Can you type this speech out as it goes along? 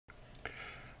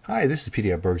Hi, this is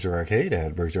PD at BurgZerg Arcade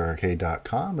at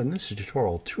BurgZergArcade.com, and this is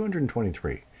tutorial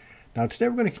 223. Now today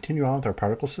we're going to continue on with our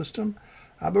particle system,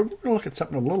 but we're going to look at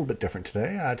something a little bit different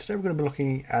today. Today we're going to be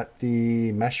looking at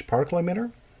the Mesh Particle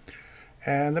Emitter,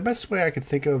 and the best way I could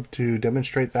think of to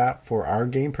demonstrate that for our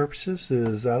game purposes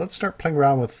is let's start playing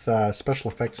around with special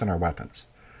effects on our weapons.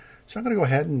 So I'm going to go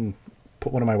ahead and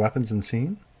put one of my weapons in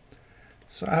scene.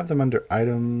 So I have them under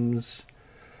Items,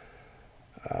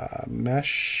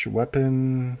 Mesh,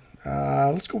 Weapon,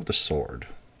 let's go with the sword.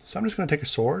 So I'm just going to take a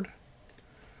sword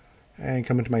and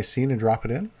come into my scene and drop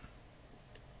it in.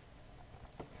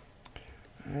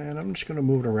 And I'm just going to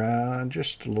move it around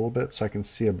just a little bit so I can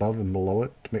see above and below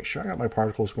it to make sure I got my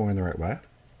particles going the right way.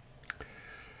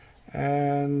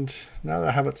 And now that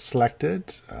I have it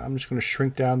selected, I'm just going to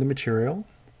shrink down the material.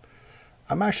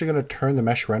 I'm actually going to turn the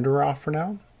mesh renderer off for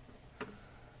now.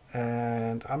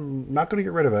 And I'm not going to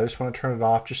get rid of it. I just want to turn it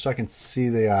off just so I can see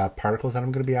the particles that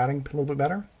I'm going to be adding a little bit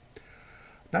better.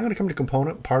 Now I'm going to come to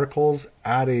Component, Particles,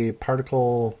 add a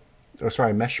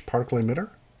Mesh Particle Emitter.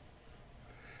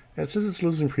 It says it's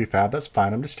losing prefab. That's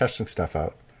fine. I'm just testing stuff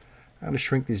out. I'm going to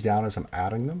shrink these down as I'm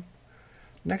adding them.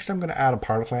 Next I'm going to add a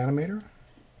Particle Animator.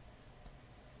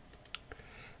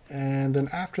 And then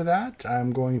after that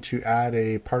I'm going to add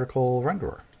a Particle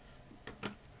Renderer.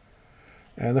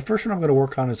 And the first one I'm going to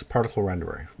work on is a particle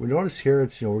renderer. We notice here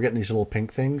it's we're getting these little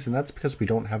pink things, and that's because we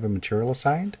don't have a material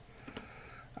assigned.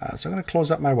 So I'm going to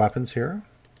close up my weapons here.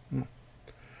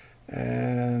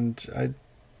 And I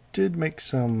did make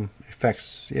some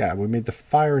effects. Yeah, we made the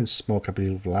fire and smoke, I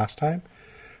believe, last time.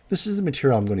 This is the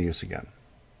material I'm going to use again.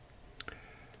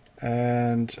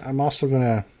 And I'm also going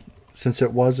to, since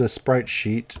it was a sprite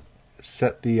sheet,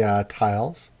 set the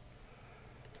tiles.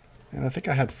 And I think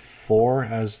I had 4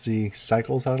 as the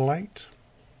cycles that I liked.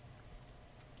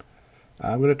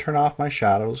 I'm going to turn off my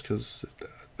shadows because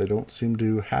they don't seem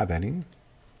to have any.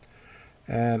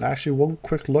 And actually, one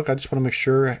quick look, I just want to make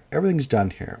sure everything's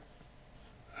done here.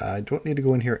 I don't need to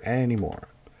go in here anymore.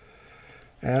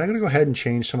 And I'm going to go ahead and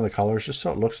change some of the colors just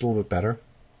so it looks a little bit better.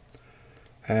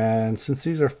 And since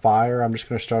these are fire, I'm just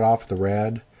going to start off with the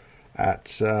red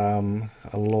at a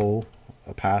low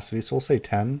opacity. So we'll say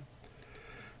 10.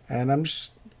 And I'm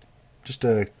just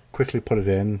to quickly put it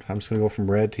in, I'm just going to go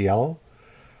from red to yellow.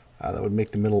 That would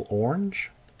make the middle orange.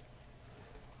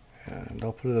 And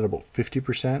I'll put it at about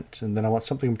 50%. And then I want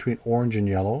something between orange and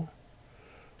yellow.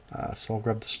 So I'll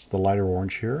grab the lighter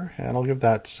orange here. And I'll give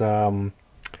that, I don't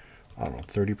know,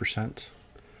 30%.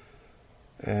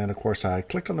 And of course I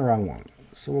clicked on the wrong one.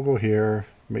 So we'll go here,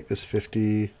 make this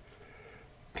 50.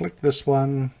 Click this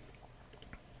one,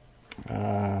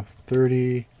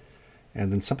 30. And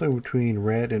then something between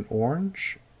red and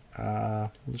orange.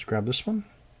 Let's grab this one.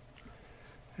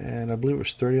 And I believe it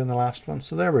was 30 on the last one.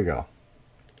 So there we go.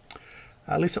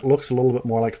 At least it looks a little bit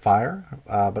more like fire,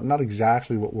 but not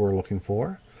exactly what we're looking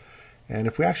for. And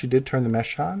if we actually did turn the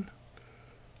mesh on,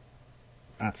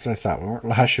 that's what I thought. We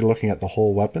weren't actually looking at the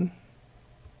whole weapon.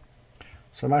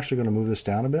 So I'm actually going to move this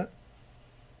down a bit.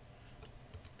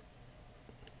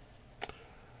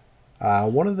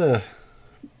 One of the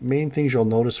main things you'll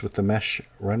notice with the mesh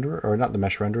renderer, or not the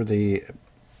mesh renderer, the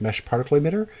mesh particle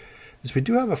emitter, is we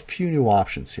do have a few new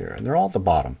options here, and they're all at the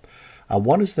bottom.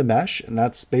 One is the mesh, and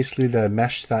that's basically the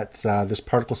mesh that this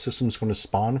particle system is going to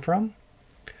spawn from.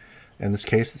 In this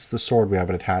case, it's the sword we have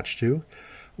it attached to.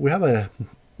 We have a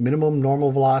minimum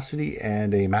normal velocity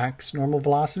and a max normal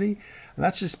velocity, and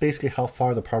that's just basically how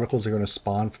far the particles are going to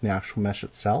spawn from the actual mesh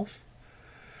itself.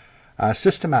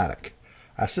 Systematic.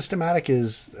 Systematic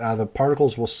is the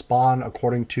particles will spawn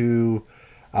according to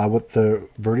what the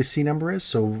vertice number is.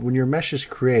 So when your mesh is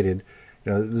created,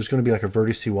 there's going to be like a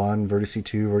vertice 1, vertice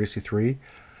 2, vertice 3.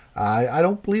 I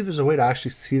don't believe there's a way to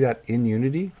actually see that in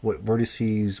Unity, what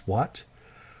vertices what.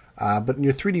 But in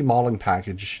your 3D modeling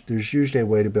package, there's usually a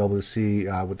way to be able to see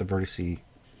what the vertice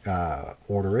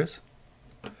order is.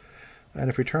 And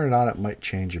if we turn it on, it might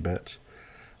change a bit.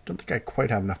 Don't think I quite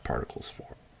have enough particles for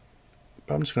it.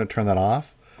 I'm just going to turn that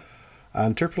off.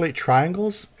 Interpolate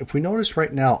triangles. If we notice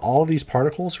right now, all of these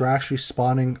particles are actually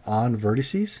spawning on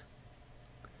vertices.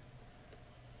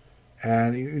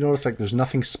 And you notice like there's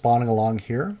nothing spawning along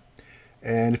here.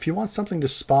 And if you want something to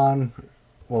spawn,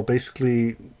 well,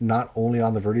 basically not only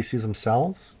on the vertices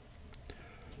themselves,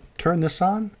 turn this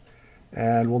on.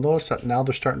 And we'll notice that now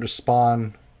they're starting to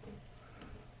spawn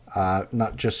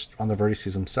not just on the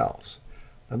vertices themselves.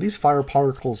 Now these fire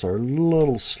particles are a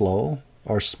little slow,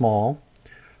 or small.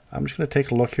 I'm just going to take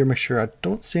a look here, make sure I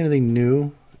don't see anything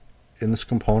new in this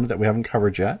component that we haven't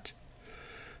covered yet.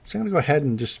 So I'm going to go ahead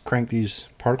and just crank these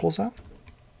particles up.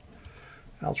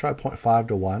 I'll try 0.5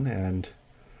 to 1, and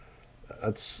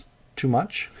that's too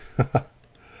much.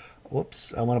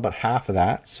 Whoops, I want about half of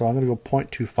that. So I'm going to go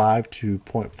 0.25 to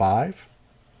 0.5.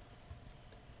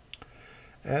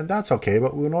 And that's okay,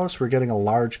 but we'll notice we're getting a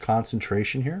large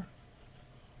concentration here.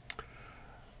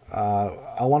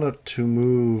 I want it to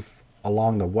move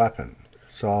along the weapon.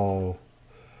 So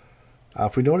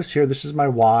if we notice here, this is my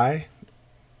Y.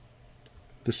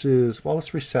 This is, well,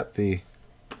 let's reset the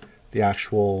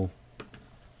actual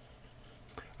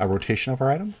rotation of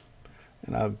our item.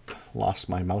 And I've lost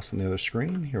my mouse on the other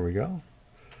screen. Here we go.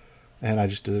 And I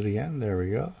just did it again. There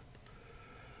we go.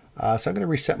 So I'm going to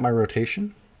reset my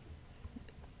rotation.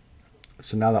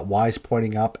 So now that Y is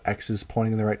pointing up, X is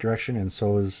pointing in the right direction, and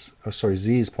so is, oh, sorry,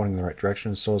 Z is pointing in the right direction,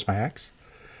 and so is my X.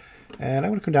 And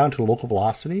I'm going to come down to local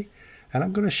velocity, and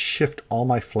I'm going to shift all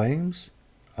my flames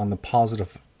on the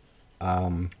positive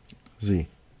Z.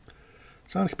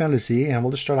 So I'm going to come down to Z, and we'll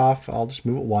just start off, I'll just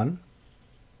move it 1.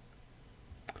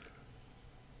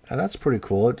 And that's pretty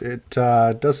cool. It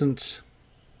doesn't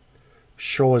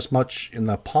show as much in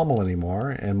the pommel anymore,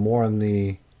 and more in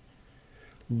the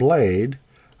blade.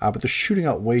 But they're shooting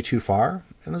out way too far,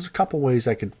 and there's a couple ways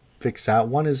I could fix that.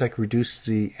 One is I could reduce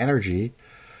the energy,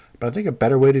 but I think a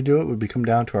better way to do it would be come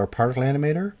down to our particle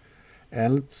animator,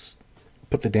 and let's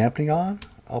put the dampening on.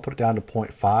 I'll put it down to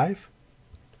 0.5.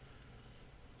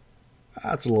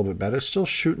 That's a little bit better. It's still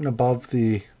shooting above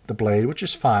the blade, which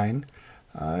is fine.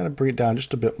 I'm going to bring it down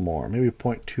just a bit more, maybe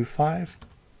 0.25.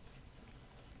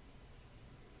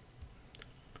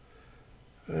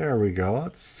 There we go.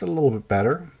 It's a little bit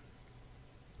better.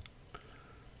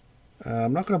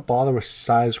 I'm not going to bother with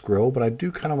size grow, but I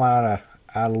do kind of want to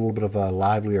add a little bit of a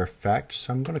livelier effect.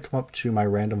 So I'm going to come up to my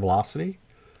random velocity,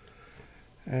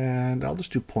 and I'll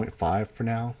just do 0.5 for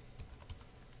now.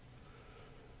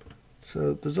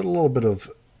 So there's a little bit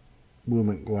of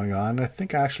movement going on. I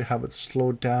think I actually have it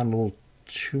slowed down a little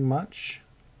too much.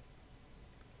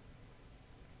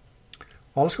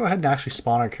 Well, let's go ahead and actually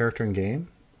spawn our character in game,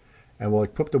 and we'll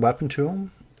equip the weapon to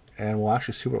him. And we'll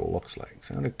actually see what it looks like.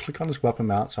 So I'm going to click on this weapon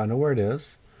mount so I know where it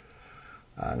is.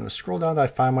 I'm going to scroll down till I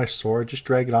find my sword, just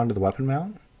drag it onto the weapon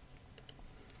mount.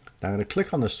 Now I'm going to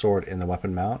click on the sword in the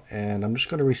weapon mount, and I'm just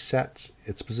going to reset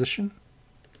its position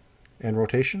and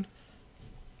rotation.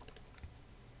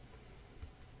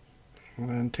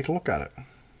 And take a look at it.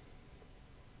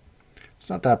 It's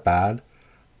not that bad.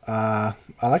 I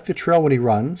like the trail when he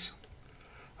runs.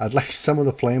 I'd like some of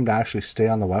the flame to actually stay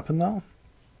on the weapon though.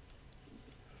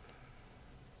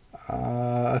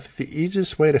 I think the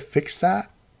easiest way to fix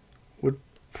that would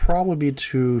probably be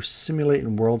to simulate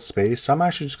in world space. So I'm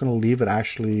actually just going to leave it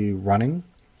actually running,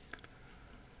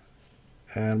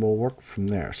 and we'll work from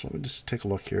there. So let me just take a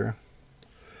look here.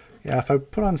 Yeah, if I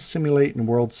put on simulate in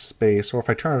world space, or if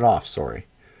I turn it off, sorry,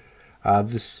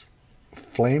 this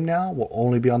flame now will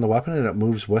only be on the weapon and it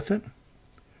moves with it.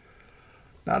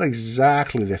 Not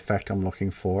exactly the effect I'm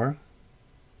looking for.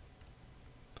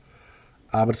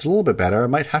 But it's a little bit better. I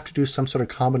might have to do some sort of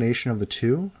combination of the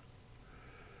two.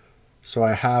 So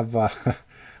I have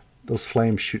those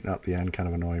flames shooting out the end kind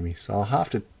of annoy me. So I'll have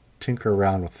to tinker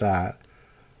around with that.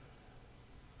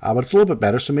 But it's a little bit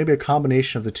better. So maybe a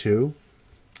combination of the two.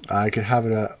 I could have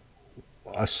a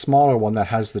smaller one that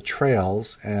has the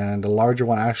trails and a larger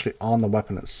one actually on the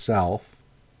weapon itself.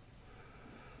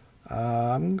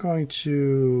 I'm going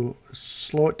to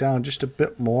slow it down just a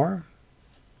bit more.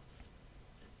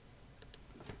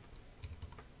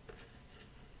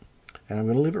 And I'm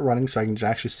going to leave it running so I can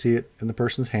actually see it in the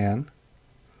person's hand.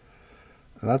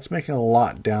 And that's making a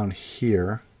lot down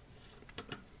here.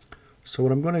 So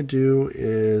what I'm going to do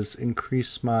is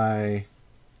increase my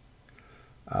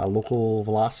local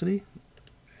velocity.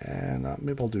 And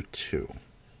maybe I'll do 2.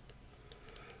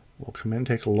 We'll come in and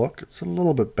take a look. It's a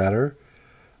little bit better.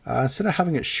 Instead of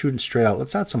having it shooting straight out,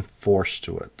 let's add some force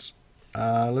to it.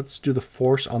 Let's do the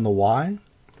force on the Y.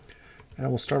 And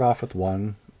we'll start off with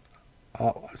 1.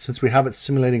 Since we have it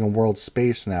simulating a world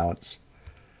space now,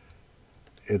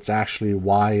 it's actually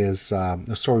Y is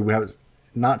sorry, we have it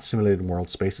not simulated in world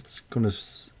space. It's going to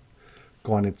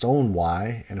go on its own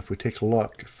Y, and if we take a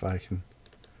look, if I can,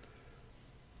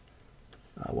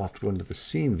 we'll have to go into the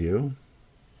scene view.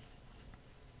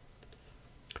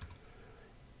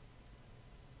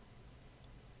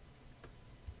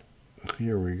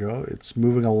 Here we go. It's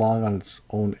moving along on its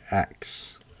own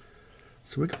X.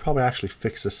 So we could probably actually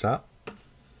fix this up.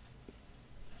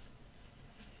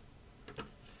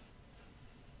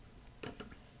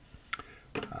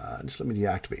 Just let me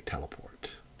deactivate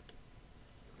teleport.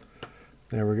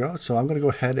 There we go. So I'm going to go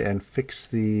ahead and fix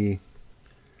the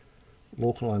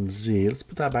local on Z. Let's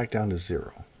put that back down to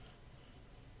 0.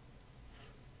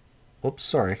 Oops,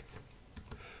 sorry.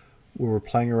 we were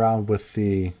playing around with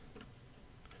the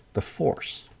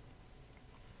force.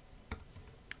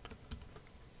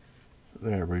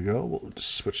 There we go. We'll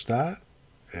just switch that.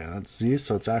 And that's Z,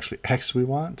 so it's actually X we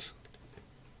want.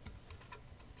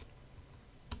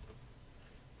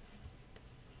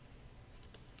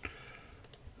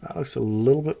 That looks a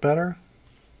little bit better.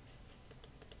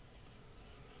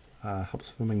 Helps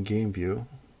if I'm in game view.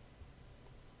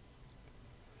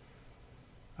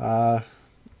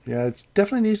 Yeah, it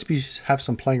definitely needs to have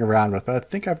some playing around with, but I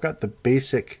think I've got the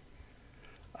basic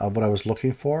of what I was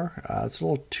looking for. It's a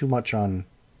little too much on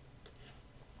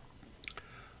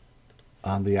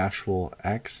the actual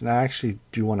X, and I actually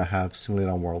do want to have simulate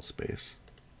on world space.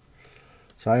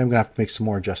 So I am going to have to make some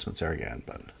more adjustments there again,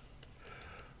 but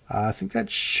I think that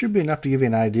should be enough to give you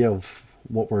an idea of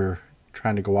what we're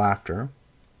trying to go after.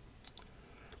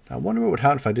 Now, I wonder what would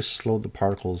happen if I just slowed the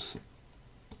particles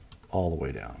all the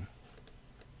way down.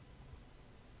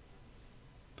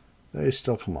 They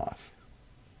still come off.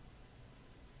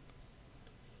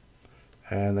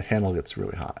 And the handle gets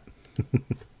really hot.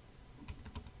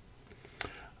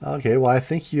 Okay, well, I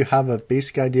think you have a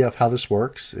basic idea of how this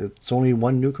works. It's only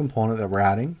one new component that we're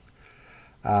adding.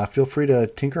 Feel free to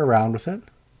tinker around with it.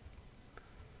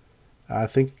 I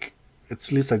think it's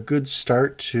at least a good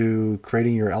start to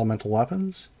creating your elemental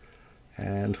weapons.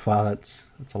 And wow, that's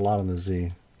a lot on the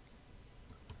Z.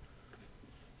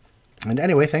 And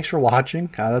anyway, thanks for watching.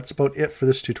 That's about it for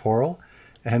this tutorial,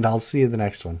 and I'll see you in the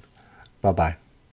next one. Bye-bye.